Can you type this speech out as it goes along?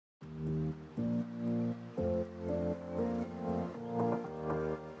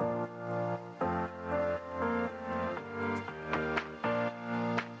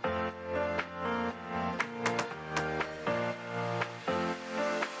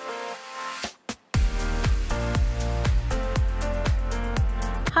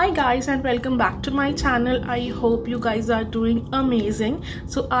Hi guys and welcome back to my channel. I hope you guys are doing amazing.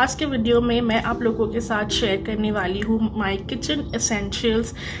 So आज के video में मैं आप लोगों के साथ शेयर करने वाली हूँ my kitchen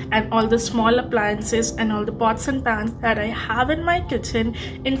essentials and all the small appliances and all the pots and pans that I have in my kitchen.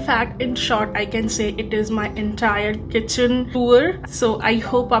 In fact, in short, I can say it is my entire kitchen tour. So I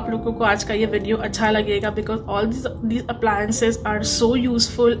hope आप लोगों को आज का ये video अच्छा लगेगा because all these appliances are so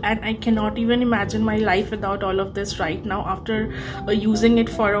useful and I cannot even imagine my life without all of this right now after using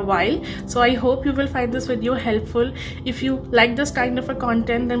it for a while. So I hope you will find this video helpful. If you like this kind of a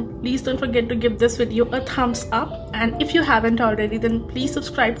content, then please don't forget to give this video a thumbs up, and if you haven't already, then please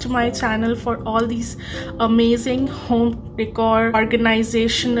subscribe to my channel for all these amazing home decor,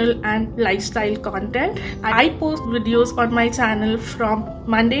 organizational and lifestyle content. I post videos on my channel from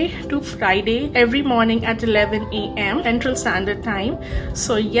Monday to Friday every morning at 11 AM Central Standard Time.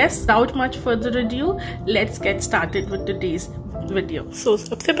 So yes, without much further ado, let's get started with today's video.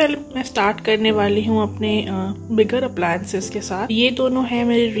 सबसे पहले मैं start करने वाली हूँ अपने बिगर appliances के साथ। ये दोनों हैं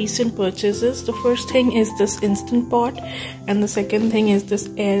मेरे recent purchases. The first thing is this instant pot and the second thing is this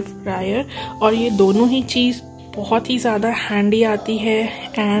air fryer. और ये दोनों ही चीज बहुत ही ज़्यादा हैंडी आती है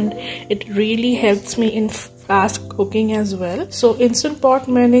and it really helps me in fast cooking as well. So instant pot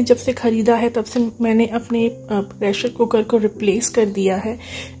मैंने जब से खरीदा है तब से मैंने अपने प्रेशर कुकर को रिप्लेस कर दिया है।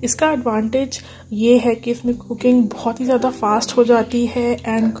 इसका एडवांटेज ये है कि इसमें कुकिंग बहुत ही ज़्यादा फास्ट हो जाती है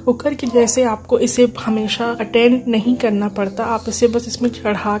एंड कुकर की जैसे आपको इसे हमेशा अटेंड नहीं करना पड़ता। आप इसे बस इसमें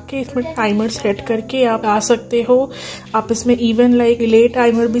चढ़ा के इसमें टाइमर सेट करके आप आ सकते हो। आप इसमें इवन लाइक डिले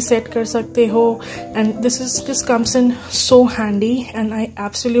टाइमर भी सेट कर सकते हो and this comes in so handy and I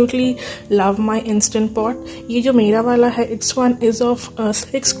absolutely love my instant pot. ये जो मेरा वाला है इट्स वन इज ऑफ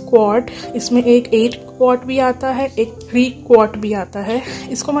 6 क्वाट। इसमें एक 8 क्वाट भी आता है, एक 3 क्वाट भी आता है।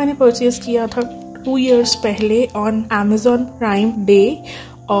 इसको मैंने परचेज किया था 2 years पहले ऑन Amazon Prime Day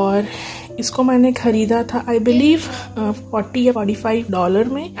और इसको मैंने खरीदा था आई बिलीव $40 या $45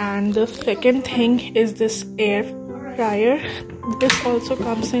 में। And the second thing is this air fryer. This also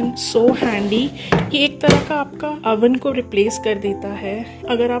comes in so handy. ये एक तरह का आपका अवन को रिप्लेस कर देता है।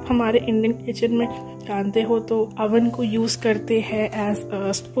 अगर आप हमारे इंडियन किचन में जानते हो तो अवन को यूज करते हैं एज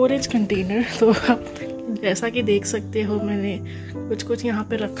अ स्टोरेज कंटेनर। तो आप जैसा कि देख सकते हो मैंने कुछ यहाँ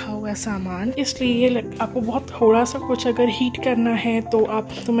पे रखा हुआ है सामान, इसलिए आपको बहुत थोड़ा सा कुछ अगर हीट करना है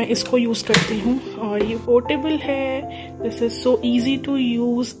तो मैं इसको यूज करती हूँ। और ये पोर्टेबल है। This is so easy to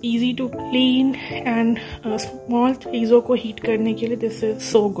use, easy to clean and small चीजों को हीट करने के लिए दिस इज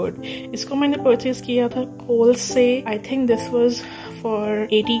सो गुड। इसको मैंने परचेज किया था कोल्स से। I think this was for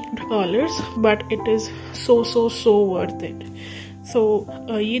 $80 but it is so worth it.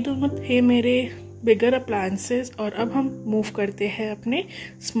 सो ये दोनों थे मेरे बिगर अप्लायंसेस और अब हम मूव करते हैं अपने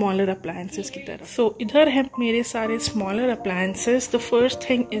स्मॉलर अप्लायंसेस की तरफ। सो इधर है मेरे सारे smaller appliances. The first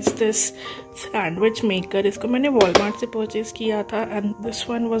thing is this sandwich maker. इसको मैंने वॉलमार्ट से परचेज किया था and this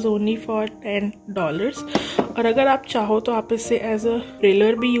one was only for $10। और अगर आप चाहो तो आप इसे एज अ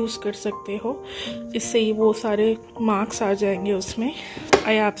ग्रिलर भी यूज कर सकते हो। इससे ही वो सारे मार्क्स आ जाएंगे उसमें।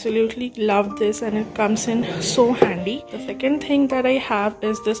 I absolutely love this and it comes in so handy. The second thing that I have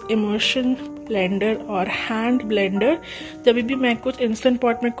is this immersion blender और hand blender। जब भी मैं कुछ इंस्टेंट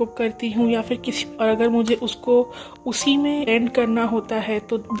पॉट में कुक करती हूँ या फिर किसी और अगर मुझे उसको उसी में एंड करना होता है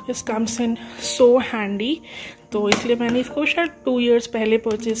तो this comes in so handy। तो इसलिए मैंने इसको शायद 2 years पहले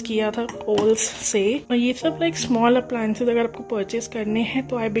परचेज किया था कोल्स से। और ये सब लाइक स्मॉल अप्लायंसेज अगर आपको परचेज करने हैं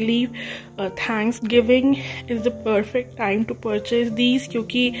तो I believe thanks giving is the perfect time to purchase these,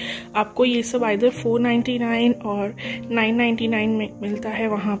 क्योंकि आपको ये सब आइदर $4.99 और $9.99 में मिलता है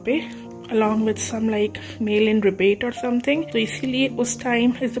वहाँ पे along with some like mail-in rebate or something. तो इसीलिए उस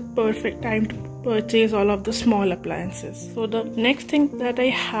time is the perfect time to purchase all of the small appliances. So the next thing that I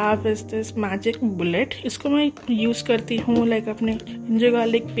have is this magic bullet. इसको मैं use करती हूँ like अपने ginger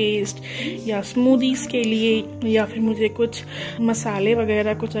garlic paste या smoothies के लिए, या फिर मुझे कुछ मसाले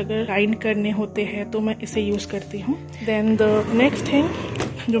वगैरह कुछ अगर ग्राइंड करने होते हैं तो मैं इसे यूज करती हूँ। Then the next thing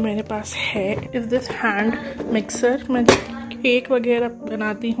जो मेरे पास है is this hand mixer। मैं केक वगैरह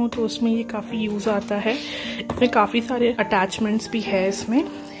बनाती हूँ तो उसमें ये काफ़ी यूज़ आता है। इसमें काफ़ी सारे अटैचमेंट्स भी है इसमें।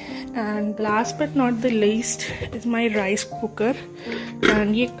 And last but not the least is my rice cooker.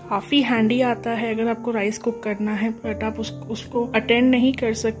 And ये काफ़ी हैंडी आता है अगर आपको राइस कुक करना है बट आप उसको अटेंड नहीं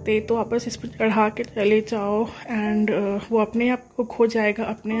कर सकते तो आप बस इस पर चढ़ा के चले जाओ एंड वो अपने आप कुक हो जाएगा,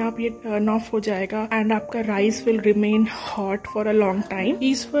 अपने आप ये टर्न ऑफ हो जाएगा एंड आपका rice will remain hot for a long time.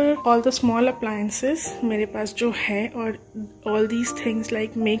 These were all the small appliances मेरे पास जो है और all these things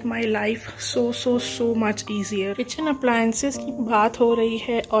like make my life so much easier. Kitchen appliances की बात हो रही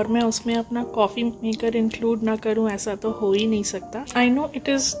है और और मैं उसमें अपना कॉफ़ी मेकर इंक्लूड ना करूं, ऐसा तो हो ही नहीं सकता। I know it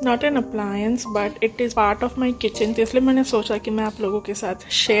is not an appliance but it is part of my kitchen, तो इसलिए मैंने सोचा कि मैं आप लोगों के साथ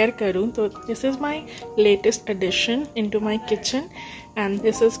शेयर करूं। तो this is my latest edition into my kitchen and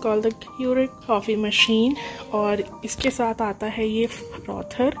this is called the curate coffee machine. और इसके साथ आता है ये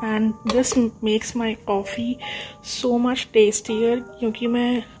frother and this makes my coffee so much tastier, क्योंकि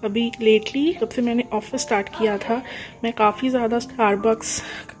मैं अभी लेटली जब से मैंने ऑफिस स्टार्ट किया था मैं काफ़ी ज़्यादा स्टारबक्स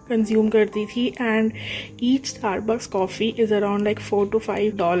कंज्यूम करती थी and each Starbucks coffee is around like $4 to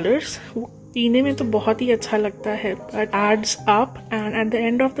 $5। पीने में तो बहुत ही अच्छा लगता है but adds up and at the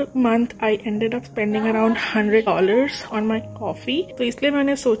end of the month I ended up spending around $100 on my coffee. तो इसलिए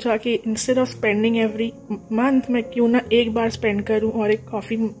मैंने सोचा कि instead of spending every month मैं क्यों ना एक बार स्पेंड करूं और एक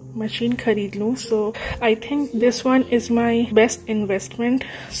कॉफ़ी मशीन खरीद लूं। सो I think this one is my best investment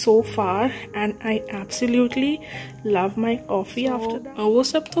so far and I absolutely love my coffee after. वो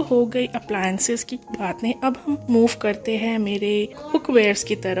सब तो हो गई अप्लायंसेस की बातें, अब हम मूव करते हैं मेरे कुकवेयर्स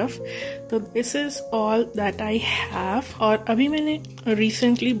की तरफ। तो this is all that I have. और अभी मैंने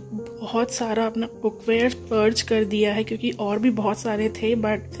रिसेंटली बहुत सारा अपना कुकवेयर पर्ज कर दिया है क्योंकि और भी बहुत सारे थे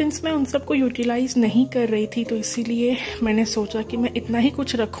बट सिंस मैं उन सबको यूटिलाइज नहीं कर रही थी तो इसीलिए मैंने सोचा कि मैं इतना ही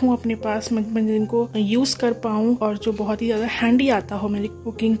कुछ रखूं अपने पास मैं जिनको यूज कर पाऊं और जो बहुत ही ज्यादा हैंडी आता हो मेरी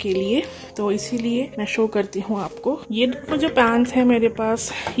कुकिंग के लिए। तो इसीलिए मैं शो करती हूँ आपको। ये दोनों जो पैन्स है मेरे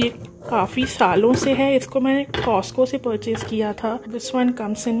पास ये काफी सालों से है, इसको मैंने कॉस्को से परचेज किया था। This one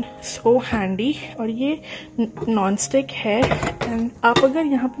comes in so handy और ये नॉन स्टिक है एंड आप अगर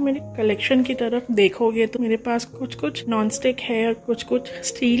यहाँ पे मेरे कलेक्शन की तरफ देखोगे तो मेरे पास कुछ कुछ नॉन स्टिक है और कुछ कुछ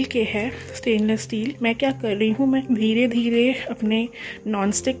स्टील के है, स्टेनलेस स्टील। मैं क्या कर रही हूँ, मैं धीरे धीरे अपने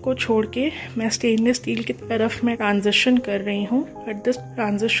नॉन स्टिक को छोड़ के मैं स्टेनलेस स्टील की तरफ मैं ट्रांजिशन कर रही हूँ but this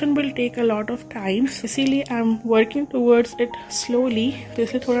transition will take a lot of time, इसीलिए I am working towards it slowly. तो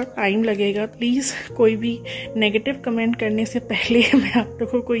इसलिए थोड़ा टाइम लगेगा। प्लीज कोई भी नेगेटिव कमेंट करने से पहले मैं आप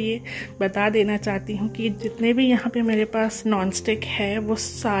लोगों को ये बता देना चाहती हूँ कि जितने भी यहाँ पे मेरे पास नॉन स्टिक है वो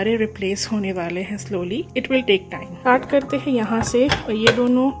सारे रिप्लेस होने वाले हैं slowly. It will take time. Start करते हैं यहाँ से। और ये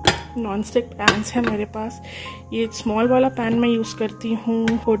दोनों नॉन स्टिक पैन्स है मेरे पास। ये स्मॉल वाला पैन मैं यूज करती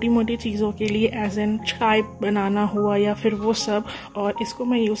हूँ छोटी मोटी चीजों के लिए, एज एन चाय बनाना हुआ या फिर वो सब। और इसको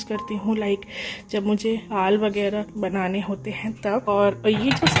मैं यूज करती हूँ लाइक जब मुझे दाल वगैरह बनाने होते हैं तब। और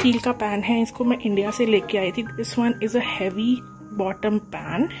ये जो स्टील का पैन है इसको मैं इंडिया से लेके आई थी। This one is a heavy bottom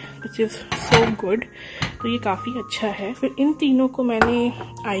pan which is so good, तो ये काफ़ी अच्छा है। फिर इन तीनों को मैंने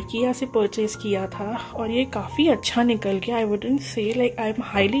आइकिया से परचेज किया था और ये काफ़ी अच्छा निकल गया। I wouldn't say like I am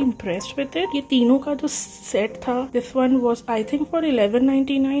highly impressed with it. ये तीनों का जो सेट था this one was I think for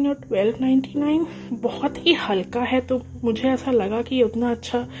 $11.99 और $12.99। बहुत ही हल्का है तो मुझे ऐसा लगा कि ये उतना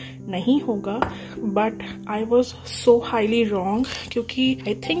अच्छा नहीं होगा but I was so highly wrong, क्योंकि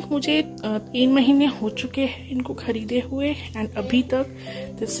आई थिंक मुझे 3 महीने हो चुके हैं इनको खरीदे हुए एंड अभी तक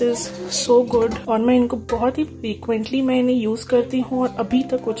दिस इज सो गुड। और मैं इनको बहुत ही फ्रीक्वेंटली मैं इन्हें यूज करती हूँ और अभी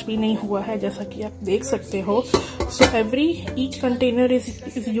तक कुछ भी नहीं हुआ है जैसा कि आप देख सकते हो। So each container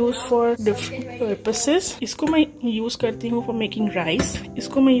is use for different purposes. इसको मैं यूज करती हूँ फॉर मेकिंग राइस,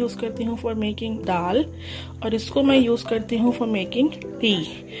 इसको मैं यूज करती हूँ फॉर मेकिंग दाल और इसको मैं यूज करती हूँ फॉर मेकिंग टी।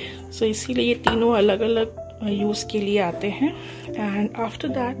 सो इसीलिए ये तीनों अलग अलग यूज के लिए आते हैं। And after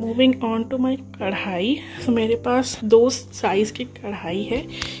that moving on to my कढ़ाई। सो मेरे पास 2 साइज की कढ़ाई है।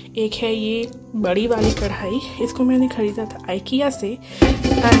 एक है ये बड़ी वाली कढ़ाई, इसको मैंने खरीदा था आइकिया से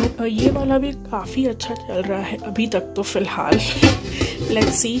एंड ये वाला भी काफ़ी अच्छा चल रहा है अभी तक तो फिलहाल।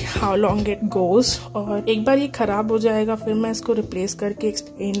 Let's see how long it goes. और एक बार ये खराब हो जाएगा फिर मैं इसको रिप्लेस करके एक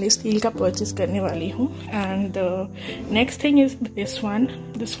स्टेनलेस स्टील का परचेज करने वाली हूँ। And next thing is this one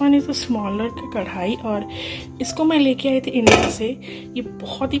is a smaller कढ़ाई और इसको मैं लेके आई थी इंडिया से। ये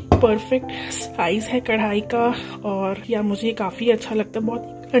बहुत ही परफेक्ट साइज है कढ़ाई का और या मुझे काफ़ी अच्छा लगता है,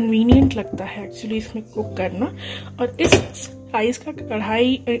 बहुत कन्वीनियंट लगता है एक्चुअली इसमें कुक करना। और इस साइज का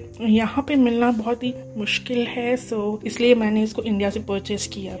कढ़ाई यहाँ पे मिलना बहुत ही मुश्किल है, सो इसलिए मैंने इसको इंडिया से परचेज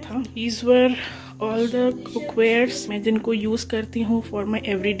किया था। These were all the cookwares मैं जिनको यूज करती हूँ for my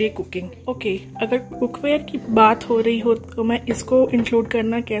everyday cooking. Okay, अगर कुकवेयर की बात हो रही हो तो मैं इसको इंक्लूड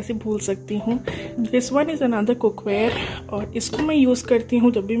करना कैसे भूल सकती हूँ। This one is another cookware और इसको मैं यूज करती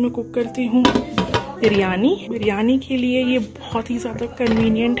हूँ जब भी मैं कुक करती हूँ बिरयानी के लिए। ये बहुत ही ज्यादा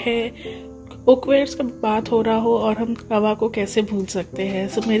कन्वीनियंट है। कुकवेयर्स का बात हो रहा हो और हम तवा को कैसे भूल सकते हैं।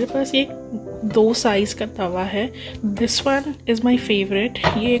 सो मेरे पास ये 2 साइज का तवा है। This one is my favourite.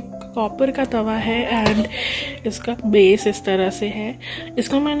 ये कॉपर का तवा है एंड इसका बेस इस तरह से है।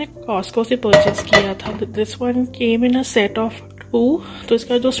 इसको मैंने कॉस्को से परचेज किया था। This one came in a set of तो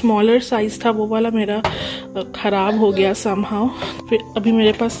इसका जो स्मॉलर साइज था वो वाला मेरा ख़राब हो गया समहाउ। फिर अभी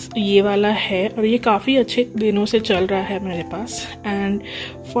मेरे पास ये वाला है और ये काफ़ी अच्छे दिनों से चल रहा है मेरे पास। And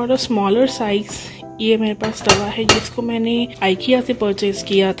for a smaller size ये मेरे पास तवा है, जिसको मैंने आइकिया से परचेज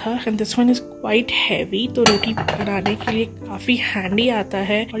किया था। And this one is quite heavy, तो रोटी बनाने के लिए काफ़ी हैंडी आता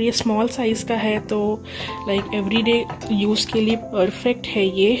है। और ये स्मॉल साइज का है तो लाइक एवरीडे यूज़ के लिए परफेक्ट है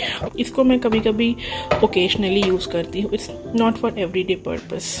ये। इसको मैं कभी कभी ओकेजनली यूज़ करती हूँ, it's not for everyday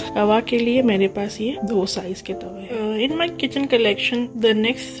purpose. तवा के लिए मेरे पास ये 2 साइज के तवे हैं। इन my kitchen collection the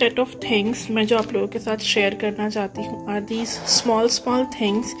next set of things मैं जो आप लोगों के साथ शेयर करना चाहती हूँ आर दीज स्मॉल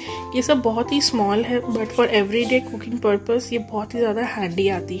थिंग्स। ये सब बहुत ही स्मॉल है but for everyday cooking purpose ये बहुत ही ज़्यादा हैंडी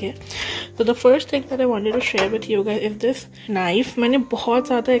आती है। तो the first thing that I wanted to share with you guys is this knife. मैंने बहुत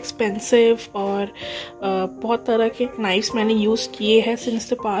ज़्यादा एक्सपेंसिव और बहुत तरह के नाइफ्स मैंने यूज़ किए हैं since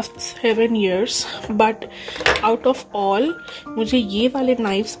the past 7 years, but out of all मुझे ये वाले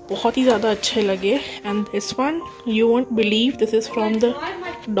नाइफ्स बहुत ही ज़्यादा अच्छे लगे। And this one you won't believe, this is from the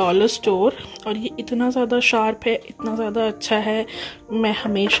dollar store और ये इतना ज़्यादा शार्प है, इतना ज़्यादा अच्छा है। मैं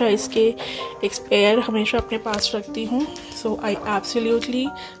हमेशा इसके एक स्पेयर हमेशा अपने पास रखती हूँ। सो I absolutely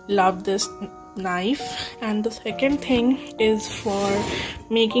love this knife. And the second thing is for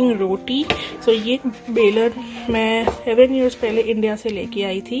making roti. So ये बेलर मैं 7 years पहले इंडिया से लेके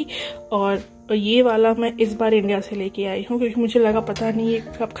आई थी और ये वाला मैं इस बार इंडिया से लेके आई हूँ क्योंकि मुझे लगा पता नहीं ये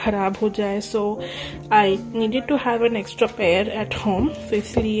कब ख़राब हो जाए। सो I needed to have an extra pair at home, तो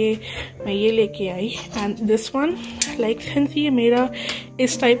इसलिए मैं ये लेके आई। And this one like since ये मेरा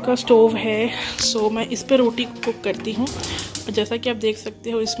इस टाइप का स्टोव है सो मैं इस पर रोटी कुक करती हूँ। जैसा कि आप देख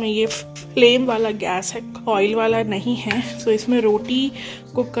सकते हो इसमें ये फ्लेम वाला गैस है, ऑयल वाला नहीं है। सो इसमें रोटी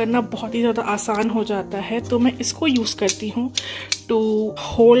कुक करना बहुत ही ज़्यादा आसान हो जाता है। तो मैं इसको यूज़ करती हूँ to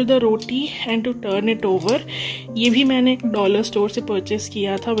hold the roti and to turn it over. ये भी मैंने डॉलर स्टोर से परचेस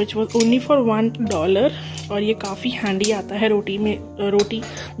किया था विच वॉज ओनली फॉर $1 और ये काफ़ी हैंडी आता है रोटी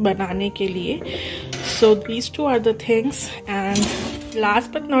बनाने के लिए। So these two are the things. And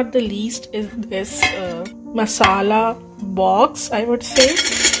last but not the least is this masala box I would say.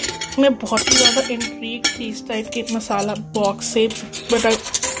 मैं बहुत ही ज़्यादा इंट्रीग थी इस टाइप के मसाला बॉक्स से,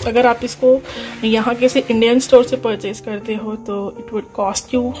 बट अगर आप इसको यहाँ के से इंडियन स्टोर से परचेज करते हो तो it would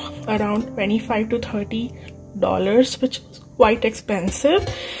cost you around $25 to $30 which quite expensive.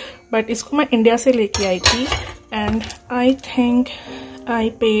 But इसको मैं इंडिया से लेके आई थी and I think I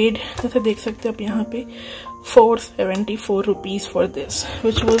paid, जैसे देख सकते हो आप यहाँ पे, 474 rupees for this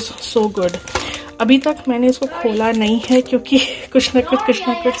which was so good. अभी तक मैंने इसको खोला नहीं है क्योंकि कुछ ना कुछ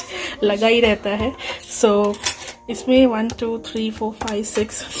लगा ही रहता है। सो इसमें 1 2 3 4 5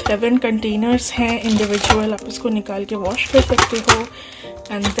 6 7 कंटेनर्स हैं इंडिविजुअल, आप इसको निकाल के वॉश कर सकते हो।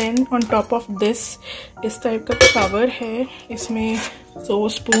 And then on top of this इस टाइप का कवर है, इसमें 2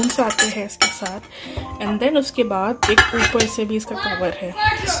 स्पून्स आते हैं इसके साथ। एंड देन उसके बाद एक ऊपर से भी इसका कवर है।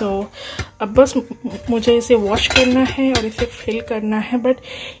 सो अब बस मुझे इसे वॉश करना है और इसे फिल करना है। बट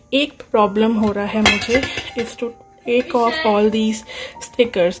एक प्रॉब्लम हो रहा है मुझे, is to take off all these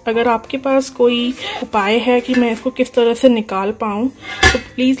stickers. अगर आपके पास कोई उपाय है कि मैं इसको किस तरह से निकाल पाऊँ तो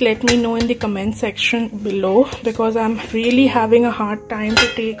please let me know in the comment section below, because I am really having a hard time to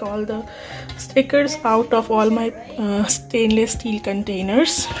take all the stickers out of all my stainless steel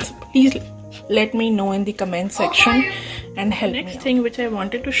containers. So please let me know in the comment section and help me. Next thing which I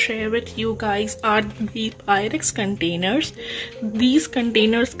wanted to share with you guys are the Pyrex containers. These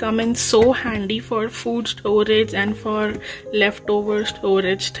containers come in so handy for food storage and for leftover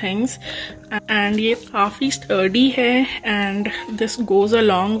storage things. And ये काफ़ी sturdy है and this goes a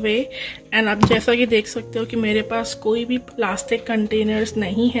long way. And आप जैसा कि देख सकते हो कि मेरे पास कोई भी प्लास्टिक कंटेनर्स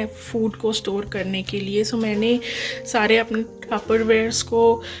नहीं है फूड को स्टोर करने के लिए। सो मैंने सारे अपने टपरवेयर्स को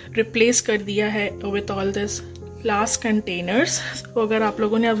रिप्लेस कर दिया है with all this glass containers. तो अगर आप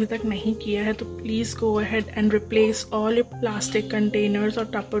लोगों ने अभी तक नहीं किया है तो please go ahead and replace all your plastic containers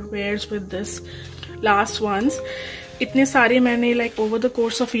और टपरवेयर्स विद दिस ग्लास वंस। इतने सारे मैंने like over the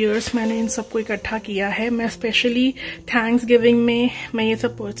course of years मैंने इन सबको इकट्ठा किया है। मैं स्पेशली थैंक्स गिविंग में मैं ये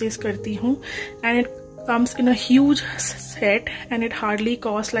सब परचेज करती हूँ and it comes in a huge set and it hardly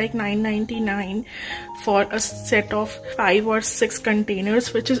costs like $9.99 for a set of 5 or 6 containers,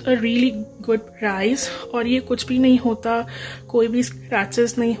 which is a really good price. और ये कुछ भी नहीं होता, कोई भी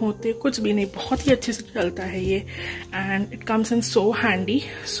scratches नहीं होते, कुछ भी नहीं, बहुत ही अच्छे से चलता है ये and it comes in so handy.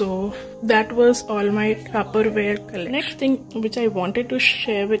 So that was all my Tupperware collection. Next thing which I wanted to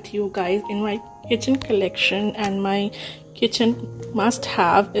share with you guys in my kitchen collection and my kitchen must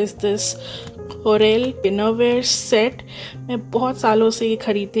have is this Aurel dinnerware set. मैं बहुत सालों से ये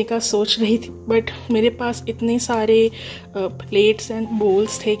खरीदने का सोच रही थी, बट मेरे पास इतने सारे प्लेट्स एंड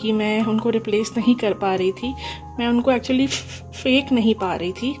बोल्स थे कि मैं उनको रिप्लेस नहीं कर पा रही थी। मैं उनको एक्चुअली फेंक नहीं पा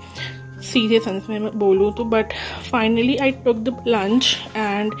रही थी, सीधे सेंस में मैं बोलूँ तो। But finally I took the plunge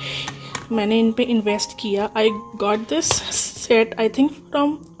and मैंने इन पे इन्वेस्ट किया। I got this set I think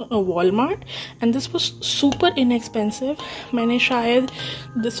from Walmart and this was super inexpensive. मैंने शायद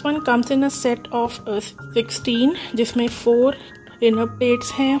this one comes in a set of 16 जिसमें 4 डिनर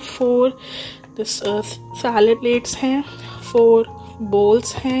प्लेट्स हैं, 4 दिस सैलेड प्लेट्स हैं, 4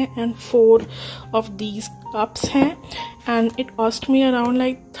 bowls हैं and 4 of these cups हैं, and it cost me around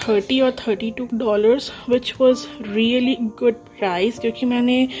like $30 or $32 which was really good price, क्योंकि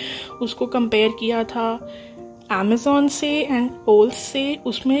मैंने उसको compare किया था Amazon से and Kohl's से।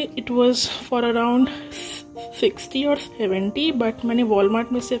 उसमें it was for around 60 or 70, but मैंने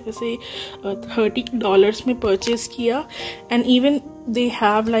वॉलमार्ट में सिर्फ इसे $30 में परचेज किया। And even they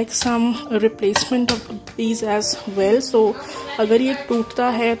have like some replacement of these as well. सो अगर ये टूटता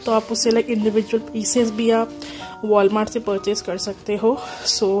है तो आप उसे लाइक इंडिविजुअल पीसेस भी आप वॉलमार्ट से परचेज कर सकते हो।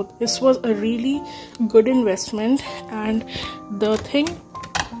 So this was a really good investment. And the thing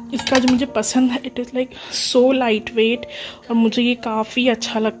इसका जो मुझे पसंद है, it is like so light weight और मुझे ये काफ़ी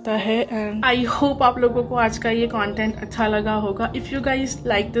अच्छा लगता है। एंड आई होप आप लोगों को आज का ये कंटेंट अच्छा लगा होगा। If you guys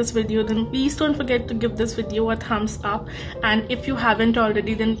like this video then please don't forget to give this video a thumbs up, and if you haven't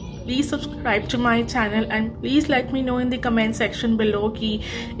already then please subscribe to my channel and please let me know in the comment section below कि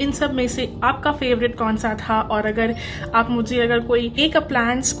इन सब में से आपका favourite कौन सा था, और अगर आप मुझे अगर कोई एक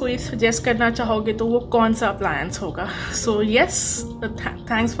अप्लायंस कोई सजेस्ट करना चाहोगे तो वो कौन सा अप्लायंस होगा। सो yes,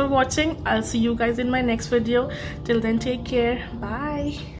 thanks for watching. I'll see you guys in my next video. Till then, take care. Bye.